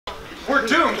we're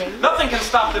doomed. Nothing can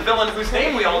stop the villain whose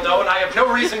name we all know, and I have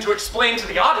no reason to explain to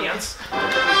the audience.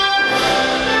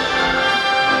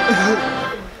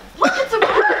 Look, it's a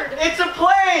bird! It's a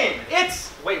plane!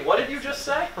 It's... Wait, what did you just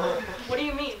say? What do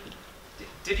you mean?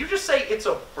 Did you just say it's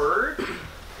a bird?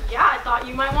 Yeah, I thought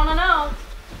you might want to know.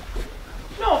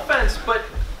 No offense, but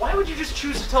why would you just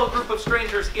choose to tell a group of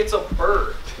strangers it's a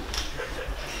bird?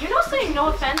 You know saying no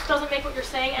offense doesn't make what you're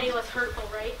saying any less hurtful,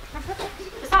 right?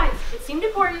 Besides, it seemed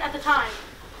important at the time.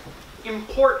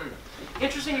 Important.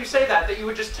 Interesting you say that you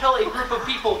would just tell a group of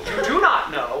people you do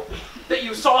not know that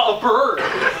you saw a bird.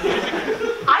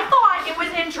 I thought it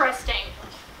was interesting.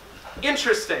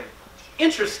 Interesting.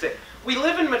 Interesting. We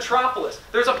live in Metropolis.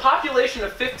 There's a population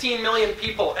of 15 million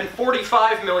people and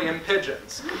 45 million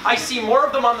pigeons. I see more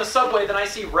of them on the subway than I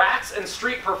see rats and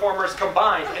street performers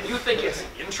combined, and you think it's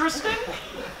interesting?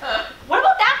 What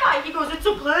about that guy? He goes, it's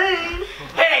a plane.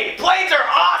 Hey, planes are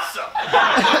awesome!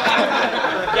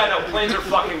 Yeah, no, planes are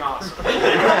fucking awesome.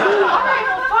 Alright,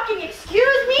 well fucking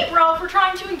excuse me, bro, for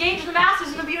trying to engage the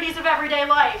masses in the beauties of everyday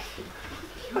life.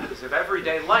 Beauties of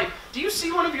everyday life. Do you see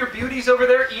one of your beauties over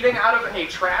there eating out of a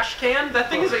trash can? That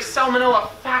thing is a salmonella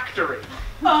factory.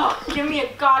 Oh, give me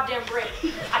a goddamn break.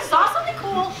 I saw something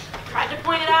cool, tried to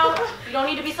point it out. You don't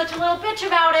need to be such a little bitch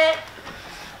about it.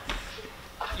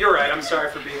 You're right, I'm sorry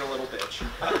for being a little bitch.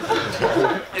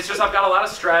 It's just I've got a lot of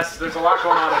stress, there's a lot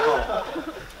going on at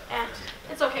home. And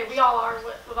it's okay, we all are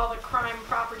with all the crime,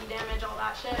 property damage, all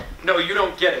that shit. No, you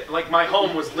don't get it. Like, my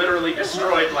home was literally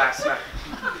destroyed last night.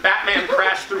 Batman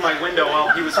crashed through my window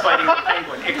while he was fighting the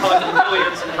Penguin. It caused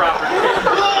millions in property damage.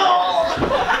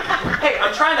 Hey,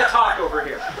 I'm trying to talk over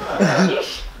here.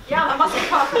 Yeah, that must have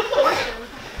caused a fortune.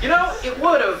 You know, it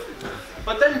would have.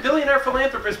 But then billionaire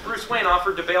philanthropist Bruce Wayne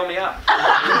offered to bail me out.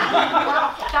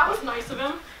 Wow, that was nice of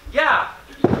him. Yeah,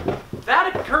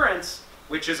 that occurrence,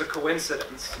 which is a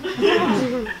coincidence,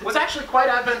 was actually quite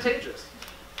advantageous.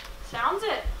 Sounds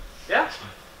it. Yeah?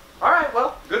 All right,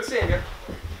 well, good seeing you.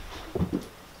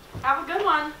 Have a good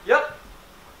one. Yep.